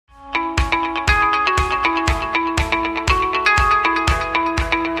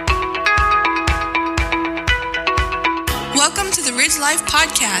Life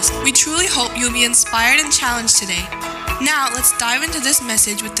podcast. We truly hope you'll be inspired and challenged today. Now, let's dive into this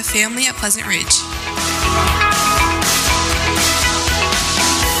message with the family at Pleasant Ridge.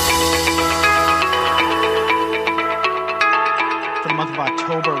 For the month of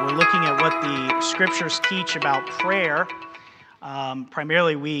October, we're looking at what the scriptures teach about prayer.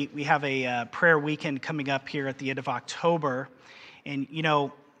 Primarily, we have a prayer weekend coming up here at the end of October. And, you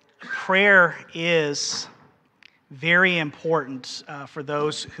know, prayer is very important for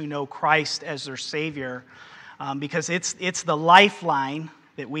those who know Christ as their Savior, because it's the lifeline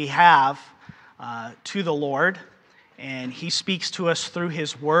that we have to the Lord, and He speaks to us through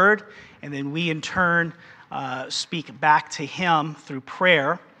His Word, and then we in turn speak back to Him through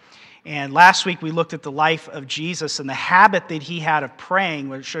prayer. And last week we looked at the life of Jesus and the habit that He had of praying,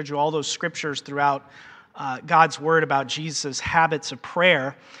 where it showed you all those scriptures throughout God's Word about Jesus' habits of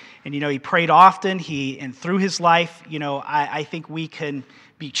prayer. And, you know, He prayed often, and through His life, you know, I think we can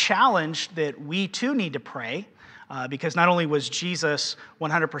be challenged that we too need to pray, because not only was Jesus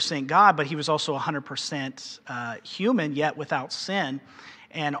 100% God, but He was also 100% human, yet without sin.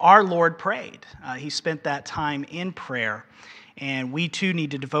 And our Lord prayed. He spent that time in prayer, and we too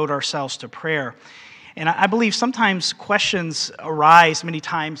need to devote ourselves to prayer. And I believe sometimes questions arise many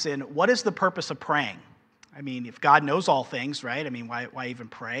times in, what is the purpose of praying? I mean, if God knows all things, right? I mean, why even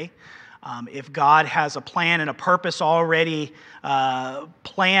pray? If God has a plan and a purpose already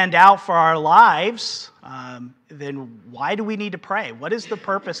planned out for our lives, then why do we need to pray? What is the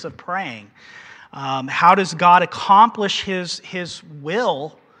purpose of praying? How does God accomplish His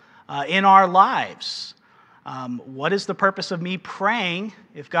will in our lives? What is the purpose of me praying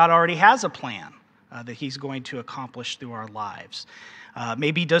if God already has a plan that He's going to accomplish through our lives?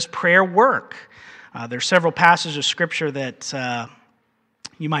 Maybe does prayer work? There's several passages of Scripture that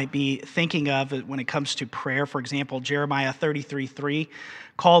you might be thinking of when it comes to prayer. For example, Jeremiah 33:3,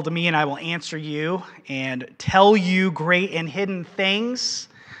 "Call to me and I will answer you and tell you great and hidden things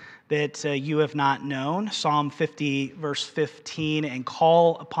that you have not known." Psalm 50, verse 15, "And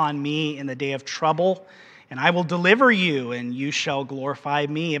call upon me in the day of trouble, and I will deliver you, and you shall glorify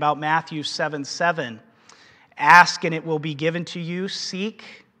me." About Matthew 7:7, "Ask and it will be given to you, seek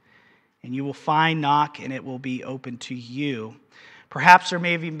and you will find, knock, and it will be open to you." Perhaps there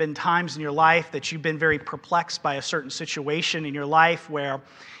may have even been times in your life that you've been very perplexed by a certain situation in your life where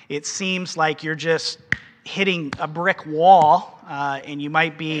it seems like you're just hitting a brick wall, and you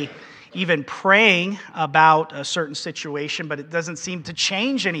might be even praying about a certain situation, but it doesn't seem to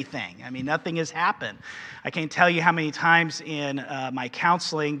change anything. I mean, nothing has happened. I can't tell you how many times in my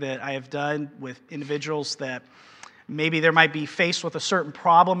counseling that I have done with individuals that maybe they might be faced with a certain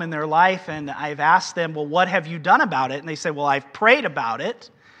problem in their life, and I've asked them, well, what have you done about it? And they say, well, I've prayed about it,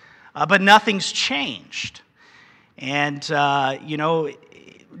 but nothing's changed. And, you know,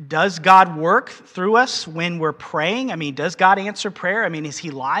 does God work through us when we're praying? I mean, does God answer prayer? I mean, is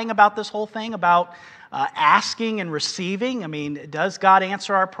He lying about this whole thing about asking and receiving? I mean, does God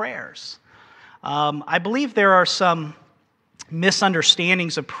answer our prayers? I believe there are some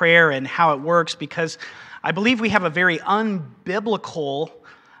misunderstandings of prayer and how it works, because I believe we have a very unbiblical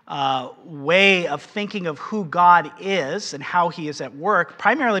way of thinking of who God is and how He is at work,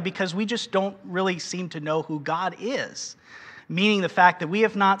 primarily because we just don't really seem to know who God is, meaning the fact that we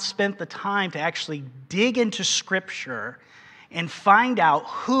have not spent the time to actually dig into Scripture and find out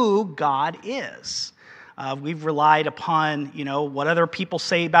who God is. We've relied upon, you know, what other people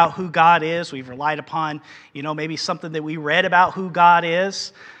say about who God is. We've relied upon, you know, maybe something that we read about who God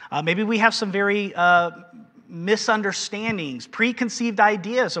is. Maybe we have some very misunderstandings, preconceived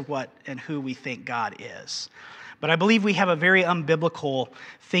ideas of what and who we think God is. But I believe we have a very unbiblical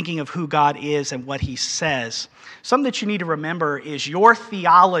thinking of who God is and what He says. Something that you need to remember is your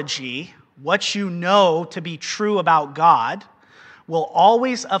theology, what you know to be true about God, will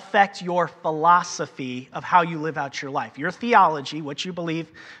always affect your philosophy of how you live out your life. Your theology, what you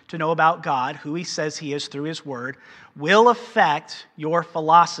believe to know about God, who He says He is through His Word, will affect your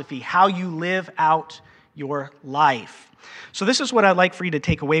philosophy, how you live out your life. So this is what I'd like for you to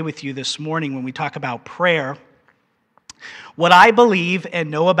take away with you this morning when we talk about prayer. What I believe and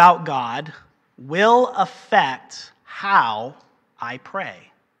know about God will affect how I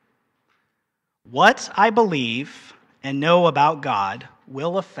pray. What I believe and know about God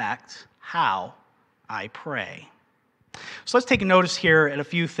will affect how I pray. So let's take a notice here at a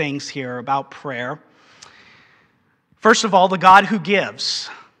few things here about prayer. First of all, the God who gives.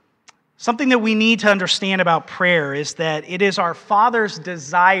 Something that we need to understand about prayer is that it is our Father's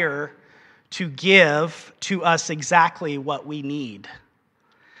desire to give to us exactly what we need.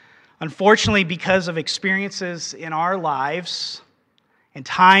 Unfortunately, because of experiences in our lives, and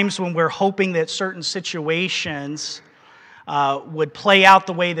times when we're hoping that certain situations would play out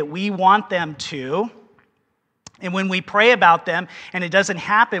the way that we want them to. And when we pray about them and it doesn't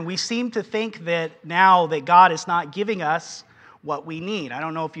happen, we seem to think that now that God is not giving us what we need. I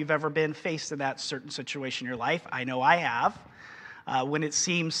don't know if you've ever been faced to that certain situation in your life. I know I have. When it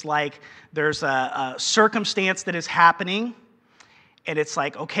seems like there's a circumstance that is happening, and it's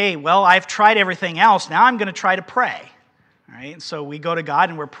like, okay, well, I've tried everything else. Now I'm going to try to pray. All right? And so we go to God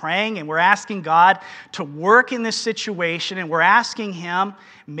and we're praying and we're asking God to work in this situation, and we're asking Him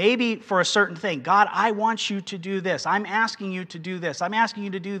maybe for a certain thing. God, I want you to do this. I'm asking you to do this. I'm asking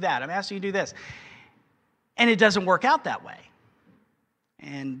you to do that. I'm asking you to do this. And it doesn't work out that way.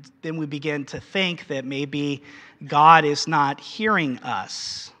 And then we begin to think that maybe God is not hearing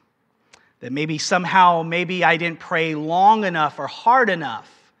us. That maybe somehow, maybe I didn't pray long enough or hard enough.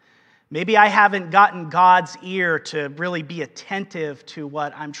 Maybe I haven't gotten God's ear to really be attentive to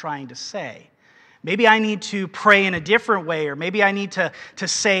what I'm trying to say. Maybe I need to pray in a different way, or maybe I need to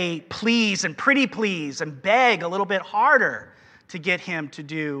say please and pretty please and beg a little bit harder to get Him to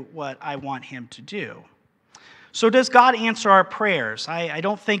do what I want Him to do. So does God answer our prayers? I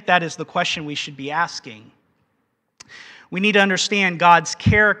don't think that is the question we should be asking. We need to understand God's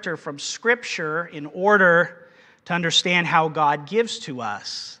character from Scripture in order to understand how God gives to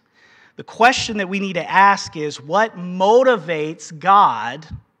us. The question that we need to ask is, what motivates God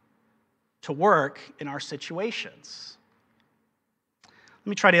to work in our situations? Let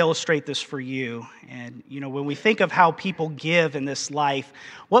me try to illustrate this for you. And, when we think of how people give in this life,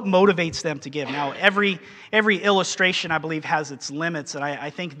 what motivates them to give? Now, every illustration, I believe, has its limits. And I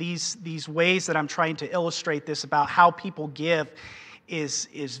think these ways that I'm trying to illustrate this about how people give is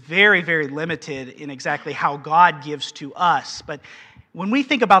very, very limited in exactly how God gives to us. But when we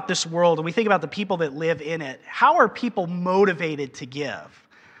think about this world and we think about the people that live in it, how are people motivated to give?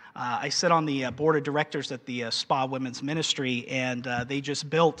 I sit on the board of directors at the Spa Women's Ministry, and they just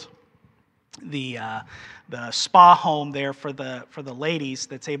built the spa home there for the ladies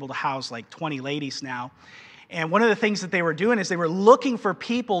that's able to house like 20 ladies now. And one of the things that they were doing is they were looking for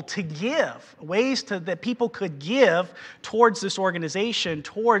people to give, ways that people could give towards this organization,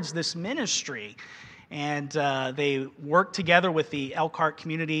 towards this ministry. And they worked together with the Elkhart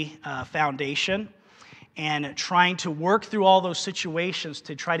Community Foundation, and trying to work through all those situations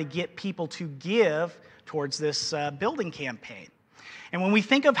to try to get people to give towards this building campaign. And when we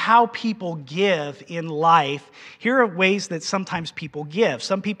think of how people give in life, here are ways that sometimes people give.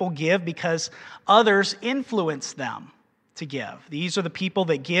 Some people give because others influence them to give. These are the people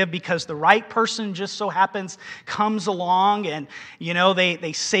that give because the right person just so happens comes along, and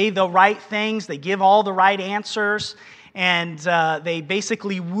they say the right things, they give all the right answers, and they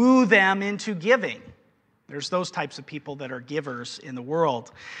basically woo them into giving. There's those types of people that are givers in the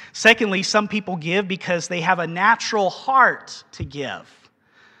world. Secondly, some people give because they have a natural heart to give.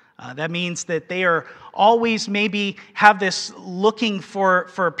 That means that they are always maybe have this looking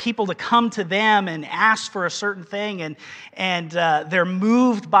for people to come to them and ask for a certain thing, and they're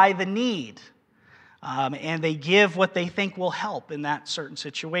moved by the need. And they give what they think will help in that certain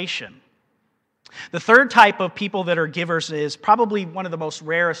situation. The third type of people that are givers is probably one of the most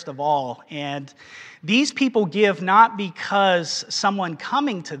rarest of all. And these people give not because someone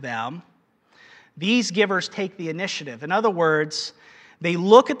coming to them. These givers take the initiative. In other words, they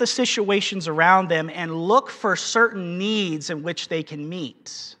look at the situations around them and look for certain needs in which they can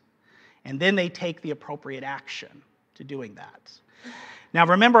meet. And then they take the appropriate action to doing that. Now,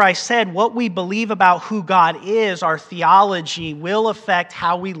 remember I said what we believe about who God is, our theology, will affect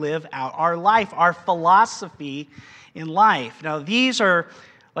how we live out our life, our philosophy in life. Now, these are,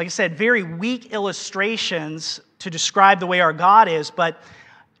 like I said, very weak illustrations to describe the way our God is, but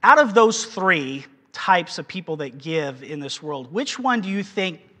out of those three types of people that give in this world, which one do you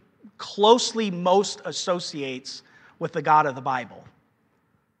think closely most associates with the God of the Bible?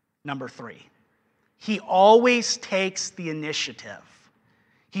 Number 3. He always takes the initiative.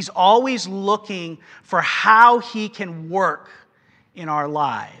 He's always looking for how He can work in our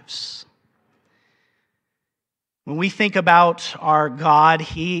lives. When we think about our God,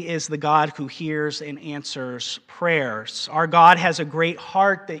 He is the God who hears and answers prayers. Our God has a great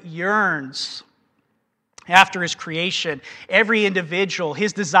heart that yearns after His creation. Every individual,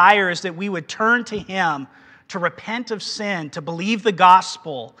 His desire is that we would turn to Him to repent of sin, to believe the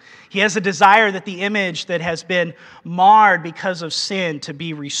gospel. He has a desire that the image that has been marred because of sin to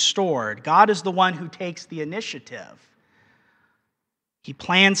be restored. God is the one who takes the initiative. He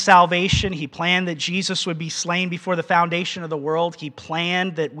planned salvation. He planned that Jesus would be slain before the foundation of the world. He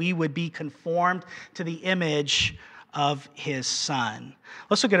planned that we would be conformed to the image of his Son.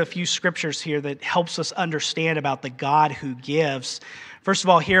 Let's look at a few scriptures here that helps us understand about the God who gives. First of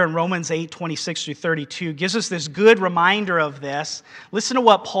all, here in Romans 8:26-32, gives us this good reminder of this. Listen to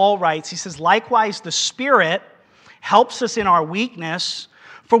what Paul writes. He says, "Likewise, the Spirit helps us in our weakness,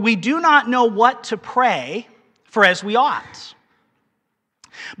 for we do not know what to pray for as we ought.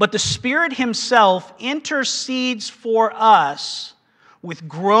 But the Spirit himself intercedes for us with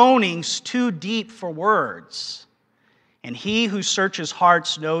groanings too deep for words. And he who searches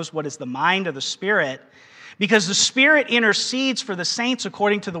hearts knows what is the mind of the Spirit, because the Spirit intercedes for the saints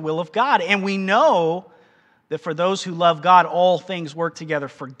according to the will of God. And we know that for those who love God, all things work together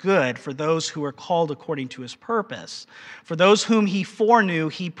for good, for those who are called according to his purpose. For those whom he foreknew,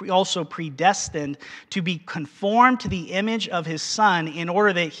 he also predestined to be conformed to the image of his Son, in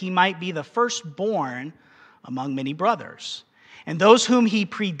order that he might be the firstborn among many brothers. And those whom he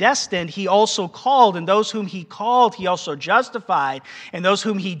predestined, he also called. And those whom he called, he also justified. And those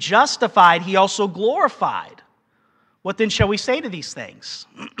whom he justified, he also glorified. What then shall we say to these things?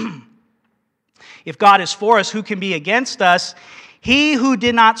 If God is for us, who can be against us? He who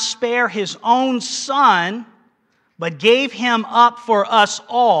did not spare his own Son, but gave him up for us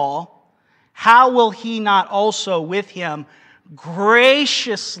all, how will he not also with him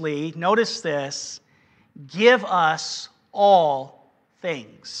graciously, notice this, give us all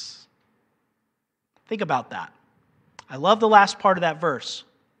things? Think about that. I love the last part of that verse.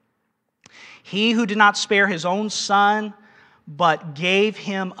 He who did not spare his own Son, but gave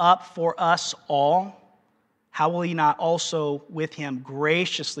him up for us all, how will he not also with him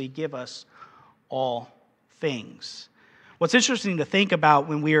graciously give us all things? What's interesting to think about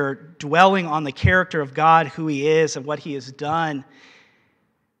when we are dwelling on the character of God, who he is and what he has done,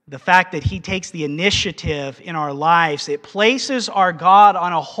 the fact that he takes the initiative in our lives, it places our God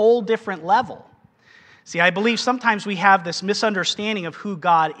on a whole different level. See, I believe sometimes we have this misunderstanding of who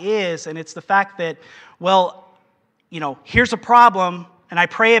God is, and it's the fact that, well, here's a problem, and I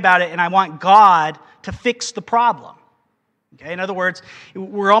pray about it, and I want God to fix the problem. Okay? In other words,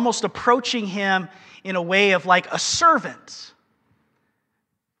 we're almost approaching him in a way of like a servant.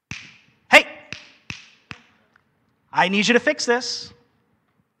 Hey, I need you to fix this.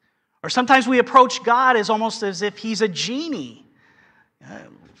 Or sometimes we approach God as almost as if he's a genie.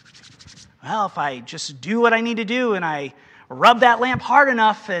 Well, if I just do what I need to do, and I rub that lamp hard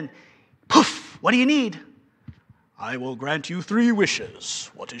enough, and poof, what do you need? I will grant you 3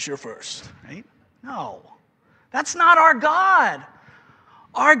 wishes. What is your first? Right? No, that's not our God.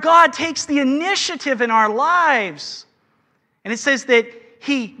 Our God takes the initiative in our lives. And it says that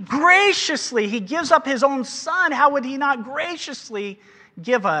he gives up his own Son. How would he not graciously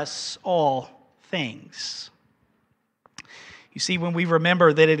give us all things? You see, when we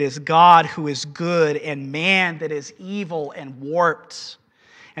remember that it is God who is good and man that is evil and warped,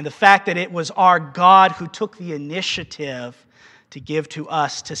 and the fact that it was our God who took the initiative to give to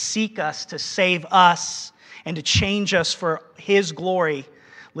us, to seek us, to save us, and to change us for his glory.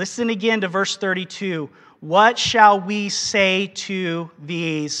 Listen again to verse 32. What shall we say to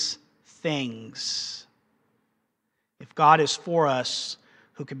these things? If God is for us,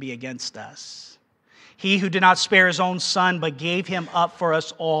 who can be against us? He who did not spare his own Son, but gave him up for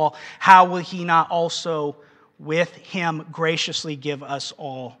us all, how will he not also with him graciously give us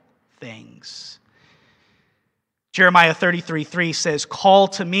all things? Jeremiah 33:3 says, "Call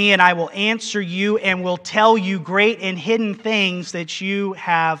to me, and I will answer you, and will tell you great and hidden things that you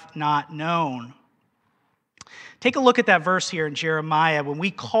have not known." Take a look at that verse here in Jeremiah. When we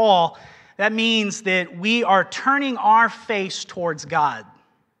call, that means that we are turning our face towards God.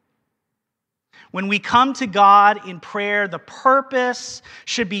 When we come to God in prayer, the purpose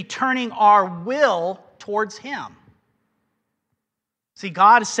should be turning our will towards him. See,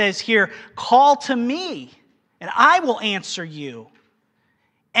 God says here, call to me, and I will answer you,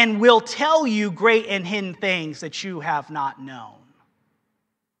 and will tell you great and hidden things that you have not known.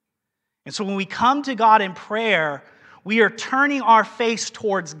 And so when we come to God in prayer, we are turning our face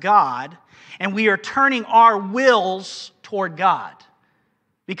towards God, and we are turning our wills toward God.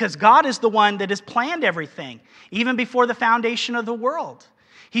 Because God is the one that has planned everything, even before the foundation of the world.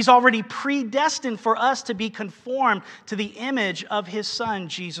 He's already predestined for us to be conformed to the image of his Son,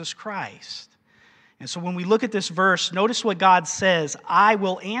 Jesus Christ. And so when we look at this verse, notice what God says, I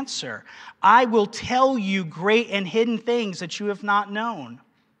will answer. I will tell you great and hidden things that you have not known.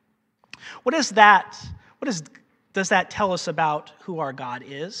 Does that tell us about who our God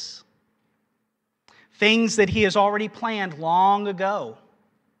is? Things that he has already planned long ago.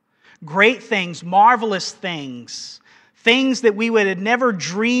 Great things, marvelous things, things that we would have never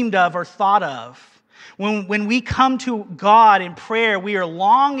dreamed of or thought of. When we come to God in prayer, we are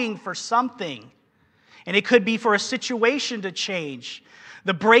longing for something. And it could be for a situation to change,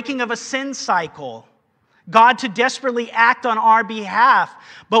 the breaking of a sin cycle, God to desperately act on our behalf.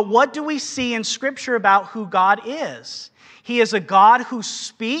 But what do we see in Scripture about who God is? He is a God who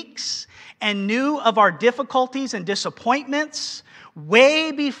speaks and knew of our difficulties and disappointments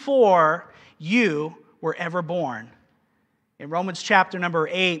way before you were ever born. In Romans chapter number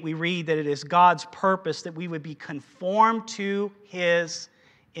 8, we read that it is God's purpose that we would be conformed to His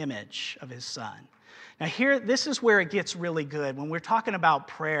image of His Son. Now here, this is where it gets really good when we're talking about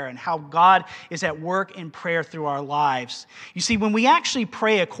prayer and how God is at work in prayer through our lives. You see, when we actually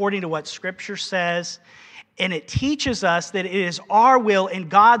pray according to what Scripture says, and it teaches us that it is our will and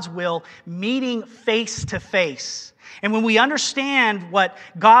God's will meeting face to face. And when we understand what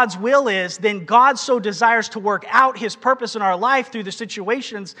God's will is, then God so desires to work out His purpose in our life through the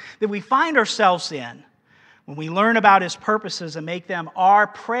situations that we find ourselves in. When we learn about His purposes and make them our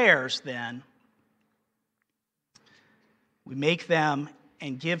prayers, then we make them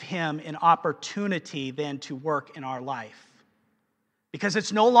and give Him an opportunity then to work in our life. Because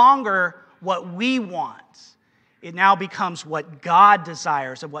it's no longer what we want. It now becomes what God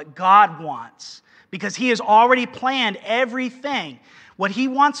desires and what God wants. Because He has already planned everything. What He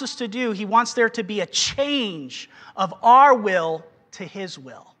wants us to do, He wants there to be a change of our will to His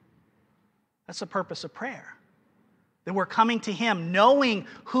will. That's the purpose of prayer. That we're coming to Him knowing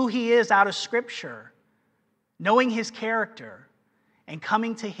who He is out of Scripture, knowing His character, and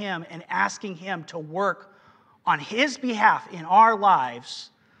coming to Him and asking Him to work on His behalf in our lives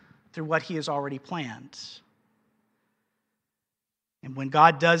through what He has already planned. And when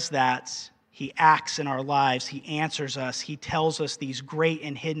God does that, He acts in our lives. He answers us. He tells us these great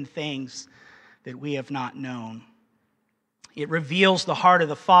and hidden things that we have not known. It reveals the heart of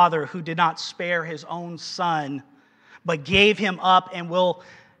the Father who did not spare His own Son, but gave Him up and will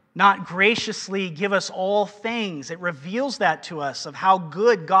not graciously give us all things. It reveals that to us of how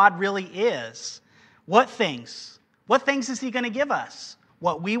good God really is. What things? What things is He going to give us?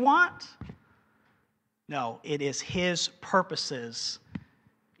 What we want? No, it is His purposes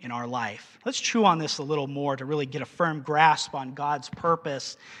in our life. Let's chew on this a little more to really get a firm grasp on God's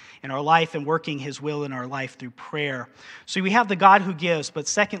purpose in our life and working His will in our life through prayer. So we have the God who gives, but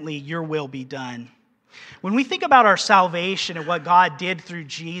secondly, your will be done. When we think about our salvation and what God did through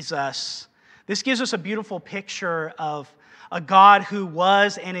Jesus, this gives us a beautiful picture of a God who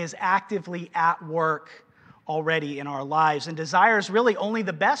was and is actively at work already in our lives and desires really only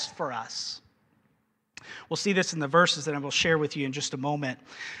the best for us. We'll see this in the verses that I will share with you in just a moment.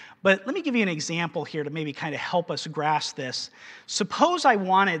 But let me give you an example here to maybe kind of help us grasp this. Suppose I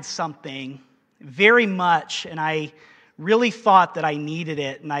wanted something very much and I really thought that I needed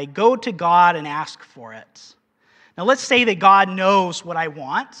it, and I go to God and ask for it. Now let's say that God knows what I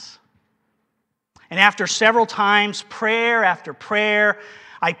want. And after several times, prayer after prayer,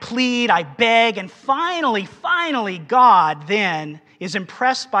 I plead, I beg, and finally, God then is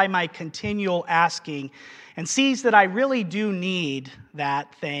impressed by my continual asking and sees that I really do need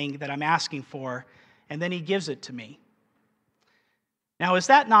that thing that I'm asking for, and then He gives it to me. Now, is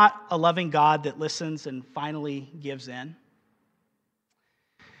that not a loving God that listens and finally gives in?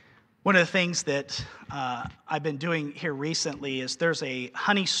 One of the things that I've been doing here recently is there's a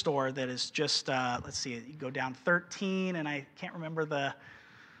honey store that is just, let's see, you go down 13, and I can't remember the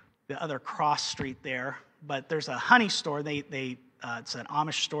other cross street there, but there's a honey store. It's an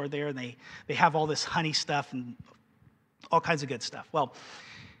Amish store there, and they have all this honey stuff and all kinds of good stuff. Well,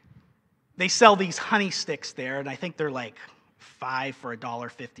 they sell these honey sticks there, and I think they're like $5 for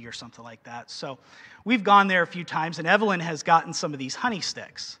 $1.50 or something like that. So we've gone there a few times, and Evelyn has gotten some of these honey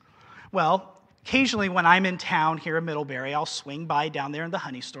sticks. Well, occasionally when I'm in town here in Middlebury, I'll swing by down there in the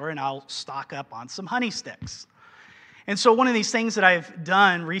honey store, and I'll stock up on some honey sticks. And so one of these things that I've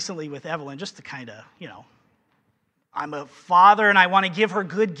done recently with Evelyn, just to kind of, I'm a father and I want to give her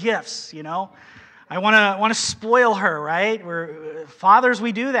good gifts, I want to spoil her, right? We're fathers,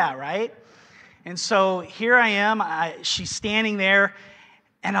 we do that, right? And so here I am, she's standing there,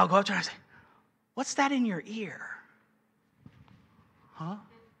 and I'll go up to her and say, "What's that in your ear?" Huh?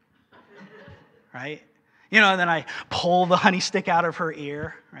 Right? And then I pull the honey stick out of her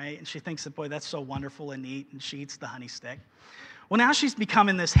ear, right? And she thinks that, boy, that's so wonderful and neat, and she eats the honey stick. Well, now she's become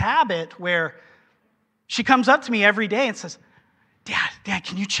in this habit where she comes up to me every day and says, Dad,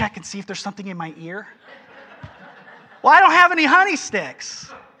 can you check and see if there's something in my ear? Well, I don't have any honey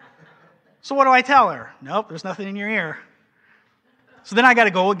sticks. So what do I tell her? Nope, there's nothing in your ear. So then I got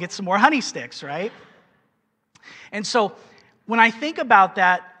to go and get some more honey sticks, right? And so when I think about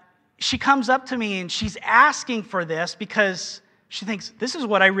that, she comes up to me and she's asking for this because she thinks, this is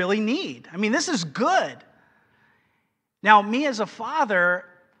what I really need. I mean, this is good. Now, me as a father,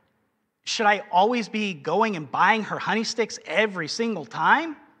 should I always be going and buying her honey sticks every single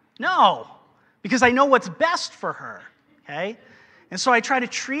time? No, because I know what's best for her, okay? And so I try to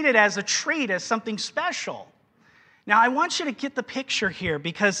treat it as a treat, as something special. Now, I want you to get the picture here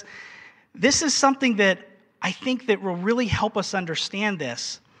because this is something that I think that will really help us understand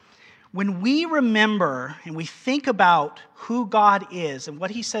this. When we remember and we think about who God is and what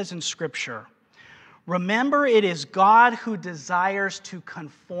he says in Scripture, remember it is God who desires to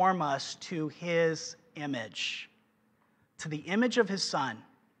conform us to his image, to the image of his Son.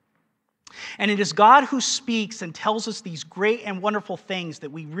 And it is God who speaks and tells us these great and wonderful things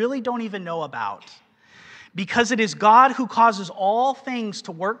that we really don't even know about. Because it is God who causes all things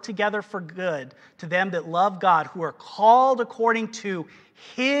to work together for good to them that love God, who are called according to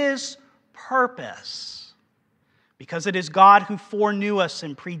his purpose. Because it is God who foreknew us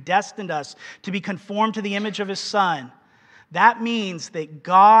and predestined us to be conformed to the image of his Son. That means that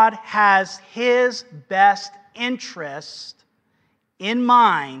God has his best interest in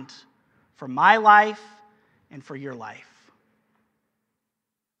mind for my life and for your life.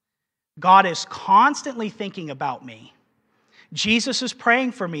 God is constantly thinking about me. Jesus is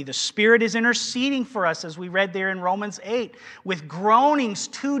praying for me. The Spirit is interceding for us, as we read there in Romans 8, with groanings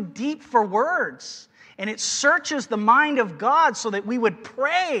too deep for words. And it searches the mind of God so that we would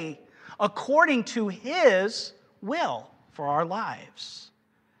pray according to his will for our lives.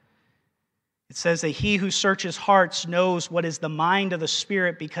 It says that he who searches hearts knows what is the mind of the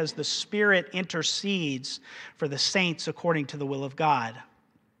Spirit, because the Spirit intercedes for the saints according to the will of God.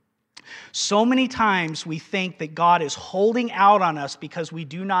 So many times we think that God is holding out on us because we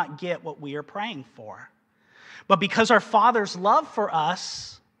do not get what we are praying for. But because our Father's love for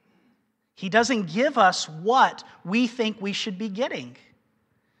us, he doesn't give us what we think we should be getting.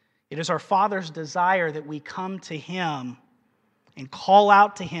 It is our Father's desire that we come to him and call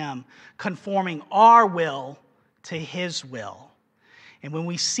out to him, conforming our will to his will. And when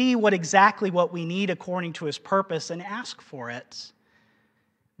we see exactly what we need according to his purpose and ask for it,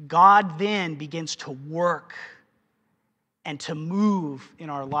 God then begins to work and to move in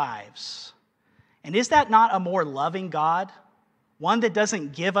our lives. And is that not a more loving God? One that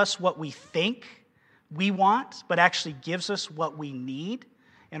doesn't give us what we think we want, but actually gives us what we need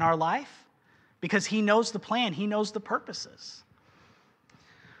in our life? Because he knows the plan, he knows the purposes.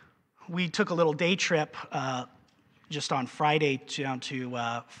 We took a little day trip just on Friday down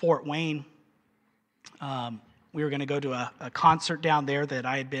to Fort Wayne. We were going to go to a concert down there that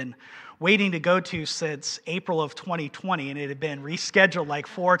I had been waiting to go to since April of 2020, and it had been rescheduled like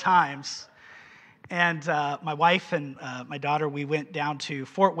 4 times. And my wife and my daughter, we went down to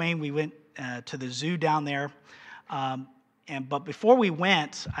Fort Wayne. We went to the zoo down there. But before we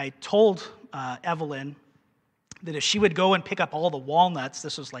went, I told Evelyn that if she would go and pick up all the walnuts,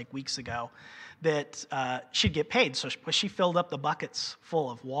 this was like weeks ago, that she'd get paid. So she filled up the buckets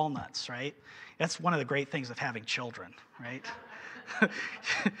full of walnuts, right? That's one of the great things of having children, right?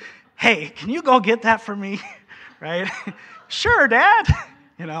 Hey, can you go get that for me, right? Sure, Dad.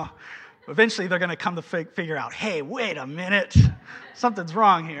 Eventually they're going to come to figure out, hey, wait a minute, something's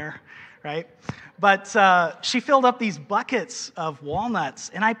wrong here, right? But she filled up these buckets of walnuts,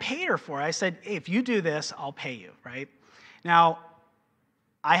 and I paid her for it. I said, hey, if you do this, I'll pay you, right? Now,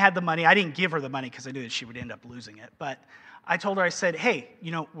 I had the money. I didn't give her the money because I knew that she would end up losing it, but I told her, I said, hey,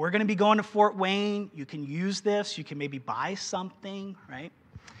 we're going to be going to Fort Wayne. You can use this. You can maybe buy something, right?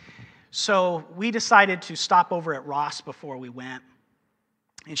 So we decided to stop over at Ross before we went.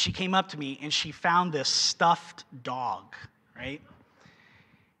 And she came up to me, and she found this stuffed dog, right?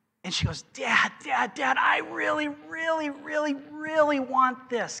 And she goes, Dad, I really, really, really, really want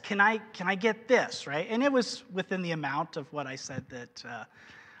this. Can I get this, right? And it was within the amount of what I said that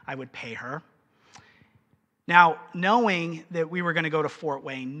I would pay her. Now, knowing that we were going to go to Fort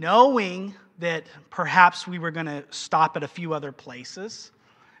Wayne, knowing that perhaps we were going to stop at a few other places,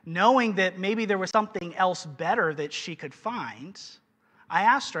 knowing that maybe there was something else better that she could find, I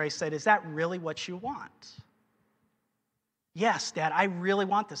asked her, I said, is that really what you want? Yes, Dad, I really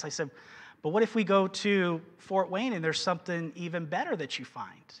want this. I said, but what if we go to Fort Wayne and there's something even better that you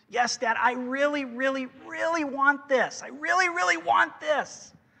find? Yes, Dad, I really, really, really want this. I really, really want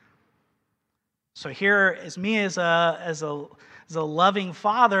this. So here is me as a loving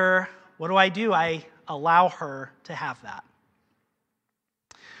father, what do? I allow her to have that.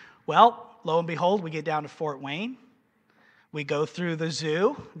 Well, lo and behold, we get down to Fort Wayne. We go through the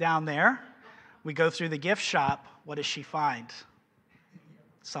zoo down there. We go through the gift shop. What does she find?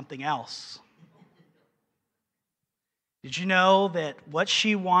 something else. Did you know that what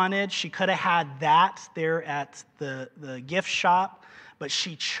she wanted, she could have had that there at the gift shop, but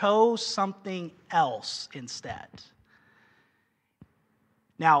she chose something else instead?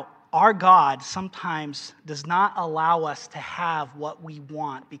 Now, our God sometimes does not allow us to have what we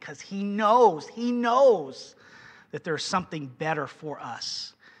want because He knows that there's something better for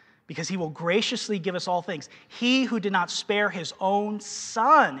us, because He will graciously give us all things. He who did not spare His own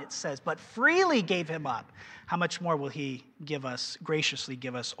Son, it says, but freely gave Him up, how much more will He graciously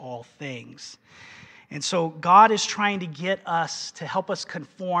give us all things? And so God is trying to get us to help us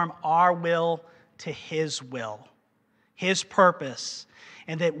conform our will to His will, His purpose,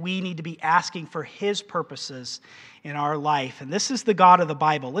 and that we need to be asking for His purposes in our life. And this is the God of the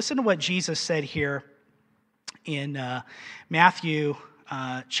Bible. Listen to what Jesus said here in Matthew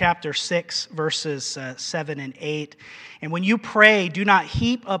chapter 6, verses 7 and 8. And when you pray, do not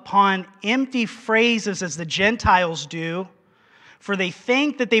heap upon empty phrases as the Gentiles do, for they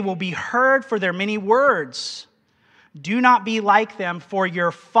think that they will be heard for their many words. Do not be like them, for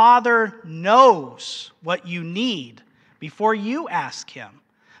your Father knows what you need before you ask Him.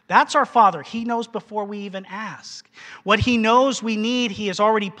 That's our Father. He knows before we even ask. What He knows we need, He has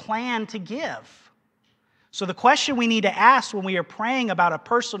already planned to give. So the question we need to ask when we are praying about a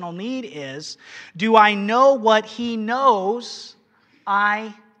personal need is, do I know what He knows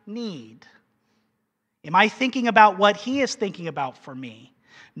I need? Am I thinking about what He is thinking about for me?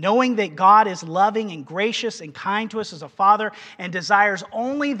 Knowing that God is loving and gracious and kind to us as a Father and desires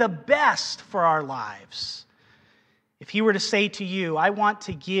only the best for our lives. If He were to say to you, I want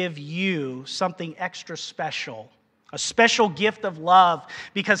to give you something extra special, a special gift of love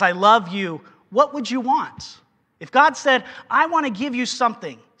because I love you, what would you want? If God said, I want to give you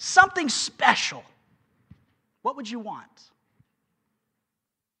something special, what would you want?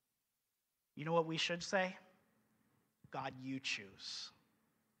 You know what we should say? God, you choose.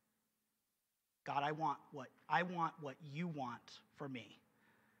 God, I want what you want for me,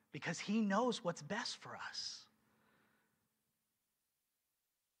 because He knows what's best for us.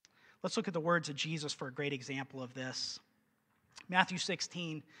 Let's look at the words of Jesus for a great example of this. Matthew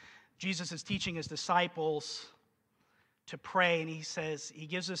 16, Jesus is teaching His disciples to pray, and He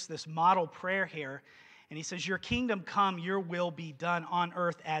gives us this model prayer here, and He says, your kingdom come, your will be done on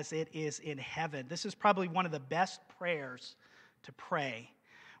earth as it is in heaven. This is probably one of the best prayers to pray.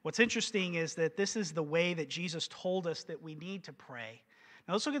 What's interesting is that this is the way that Jesus told us that we need to pray.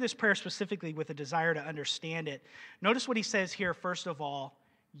 Now let's look at this prayer specifically with a desire to understand it. Notice what He says here, first of all,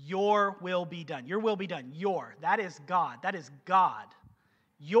 your will be done. Your will be done. That is God. That is God.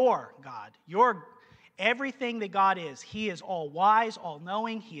 Your God. Everything that God is. He is all wise, all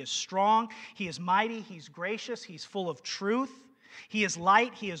knowing. He is strong. He is mighty. He's gracious. He's full of truth. He is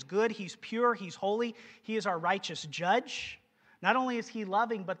light. He is good. He's pure. He's holy. He is our righteous judge. Not only is He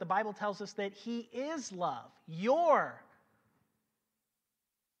loving, but the Bible tells us that He is love. It's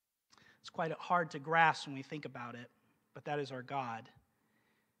quite hard to grasp when we think about it, but that is our God.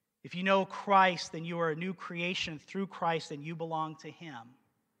 If you know Christ, then you are a new creation through Christ, and you belong to Him.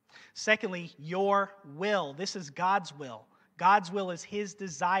 Secondly, your will. This is God's will. God's will is His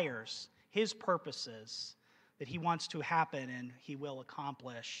desires, His purposes that He wants to happen and He will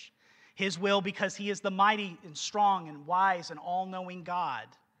accomplish. His will because He is the mighty and strong and wise and all-knowing God.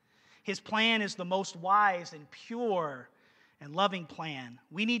 His plan is the most wise and pure and loving plan.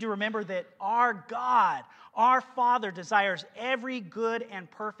 We need to remember that our God, our Father, desires every good and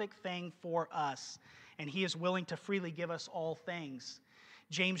perfect thing for us, and He is willing to freely give us all things.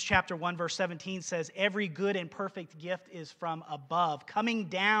 James chapter 1, verse 17 says, every good and perfect gift is from above, coming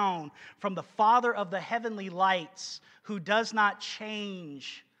down from the Father of the heavenly lights, who does not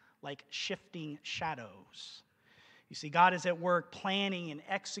change like shifting shadows. You see, God is at work planning and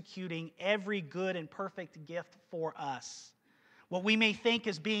executing every good and perfect gift for us. What we may think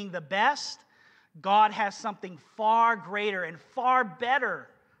as being the best, God has something far greater and far better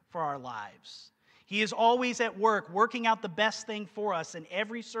for our lives. He is always at work, working out the best thing for us in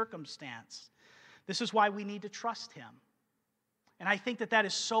every circumstance. This is why we need to trust Him. And I think that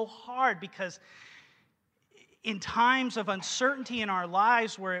is so hard, because in times of uncertainty in our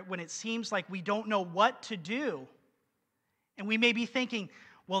lives, when it seems like we don't know what to do, and we may be thinking,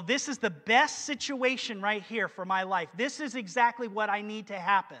 well, this is the best situation right here for my life. This is exactly what I need to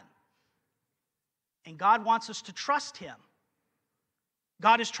happen. And God wants us to trust Him.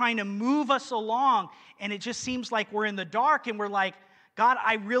 God is trying to move us along, and it just seems like we're in the dark, and we're like, God,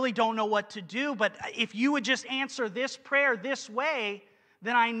 I really don't know what to do, but if you would just answer this prayer this way,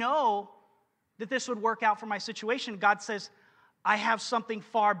 then I know that this would work out for my situation. God says, I have something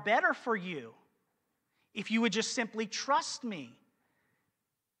far better for you. If you would just simply trust me,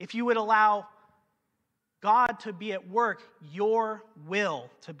 if you would allow God to be at work, your will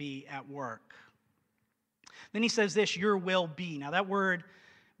to be at work. Then he says this, your will be. Now that word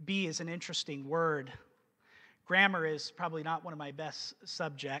be is an interesting word. Grammar is probably not one of my best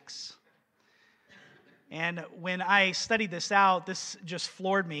subjects. And when I studied this out, this just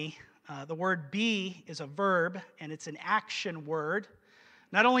floored me. The word be is a verb, and it's an action word.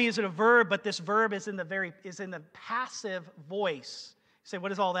 Not only is it a verb, but this verb is in the passive voice. You say, what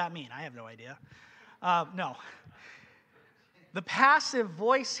does all that mean? I have no idea. No. The passive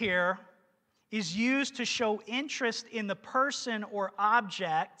voice here is used to show interest in the person or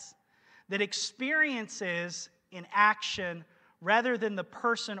object that experiences an action rather than the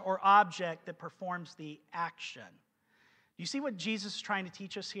person or object that performs the action. Do you see what Jesus is trying to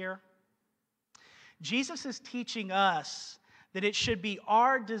teach us here? Jesus is teaching us that it should be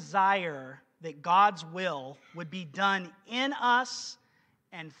our desire that God's will would be done in us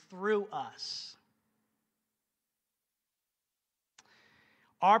and through us.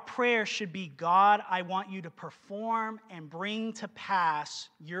 Our prayer should be, God, I want you to perform and bring to pass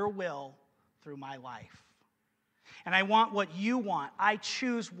your will through my life. And I want what you want. I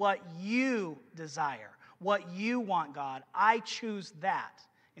choose what you desire. What you want, God. I choose that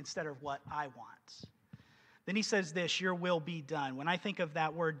instead of what I want. Then he says this, your will be done. When I think of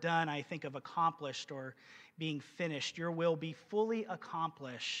that word done, I think of accomplished or being finished. Your will be fully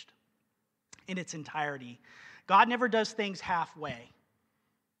accomplished in its entirety. God never does things halfway.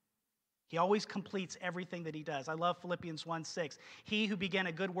 He always completes everything that he does. I love Philippians 1:6. He who began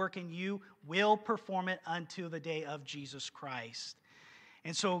a good work in you will perform it unto the day of Jesus Christ.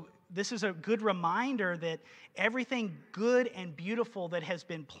 And so this is a good reminder that everything good and beautiful that has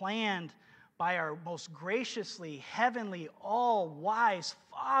been planned by our most graciously, heavenly, all-wise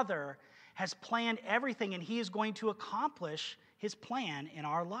Father has planned everything, and he is going to accomplish his plan in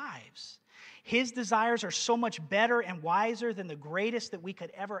our lives. His desires are so much better and wiser than the greatest that we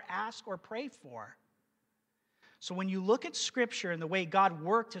could ever ask or pray for. So when you look at Scripture and the way God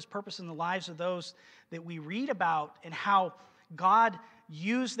worked his purpose in the lives of those that we read about and how God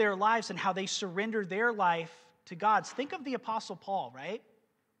used their lives and how they surrendered their life to God's, think of the Apostle Paul, right?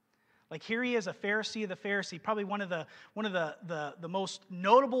 Like here he is, a Pharisee of the Pharisee, probably one of the most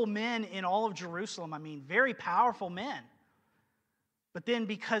notable men in all of Jerusalem. I mean, very powerful men. But then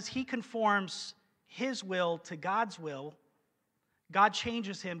because he conforms his will to God's will, God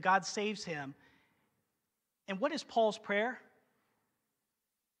changes him, God saves him. And what is Paul's prayer?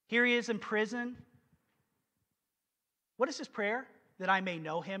 Here he is in prison. What is his prayer? That I may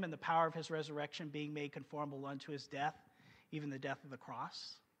know him and the power of his resurrection, being made conformable unto his death, even the death of the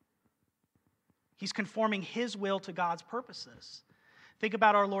cross. He's conforming his will to God's purposes. Think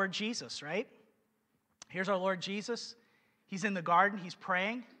about our Lord Jesus, right? Here's our Lord Jesus. He's in the garden, he's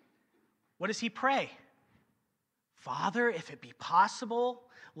praying. What does he pray? Father, if it be possible,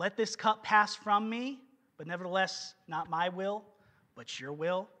 let this cup pass from me, but nevertheless, not my will, but your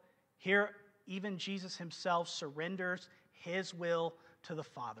will. Here, even Jesus himself surrenders his will to the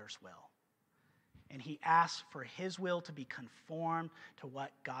Father's will. And he asks for his will to be conformed to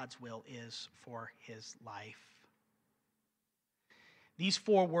what God's will is for his life. These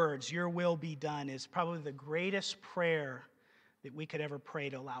 4 words, your will be done, is probably the greatest prayer that we could ever pray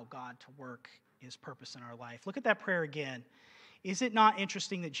to allow God to work his purpose in our life. Look at that prayer again. Is it not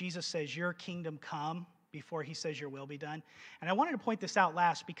interesting that Jesus says, your kingdom come, before he says, your will be done? And I wanted to point this out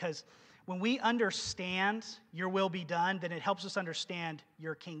last because when we understand your will be done, then it helps us understand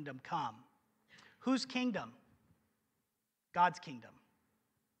your kingdom come. Whose kingdom? God's kingdom.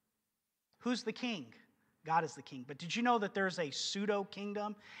 Who's the king? God is the king. But did you know that there's a pseudo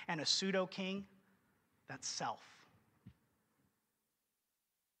kingdom and a pseudo king? That's self.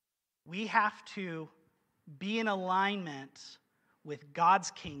 We have to be in alignment with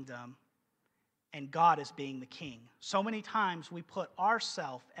God's kingdom and God as being the king. So many times we put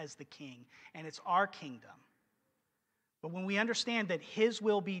ourselves as the king and it's our kingdom. But when we understand that his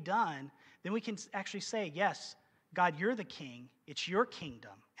will be done, then we can actually say, yes, God, you're the king. It's your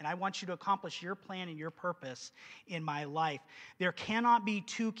kingdom. And I want you to accomplish your plan and your purpose in my life. There cannot be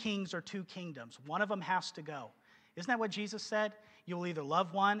 2 kings or 2 kingdoms. One of them has to go. Isn't that what Jesus said? You'll either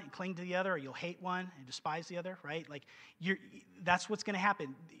love one and cling to the other, or you'll hate one and despise the other, right? Like, that's what's going to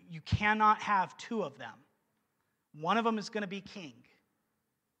happen. You cannot have 2 of them. One of them is going to be king.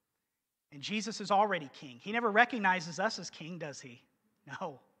 And Jesus is already king. He never recognizes us as king, does he?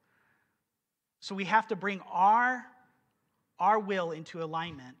 No. So we have to bring our will into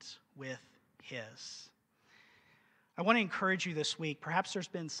alignment with his. I want to encourage you this week. Perhaps there's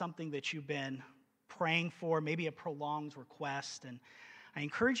been something that you've been praying for, maybe a prolonged request, and I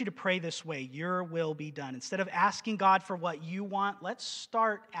encourage you to pray this way: your will be done. Instead of asking God for what you want, let's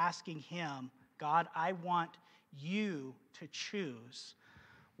start asking Him, God, I want you to choose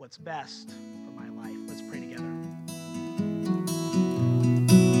what's best for my life. Let's pray together.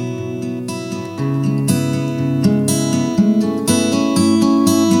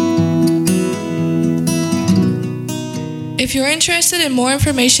 If you're interested in more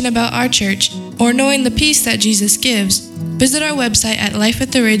information about our church or knowing the peace that Jesus gives, visit our website at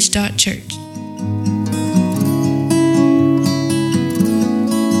lifeattheridge.church.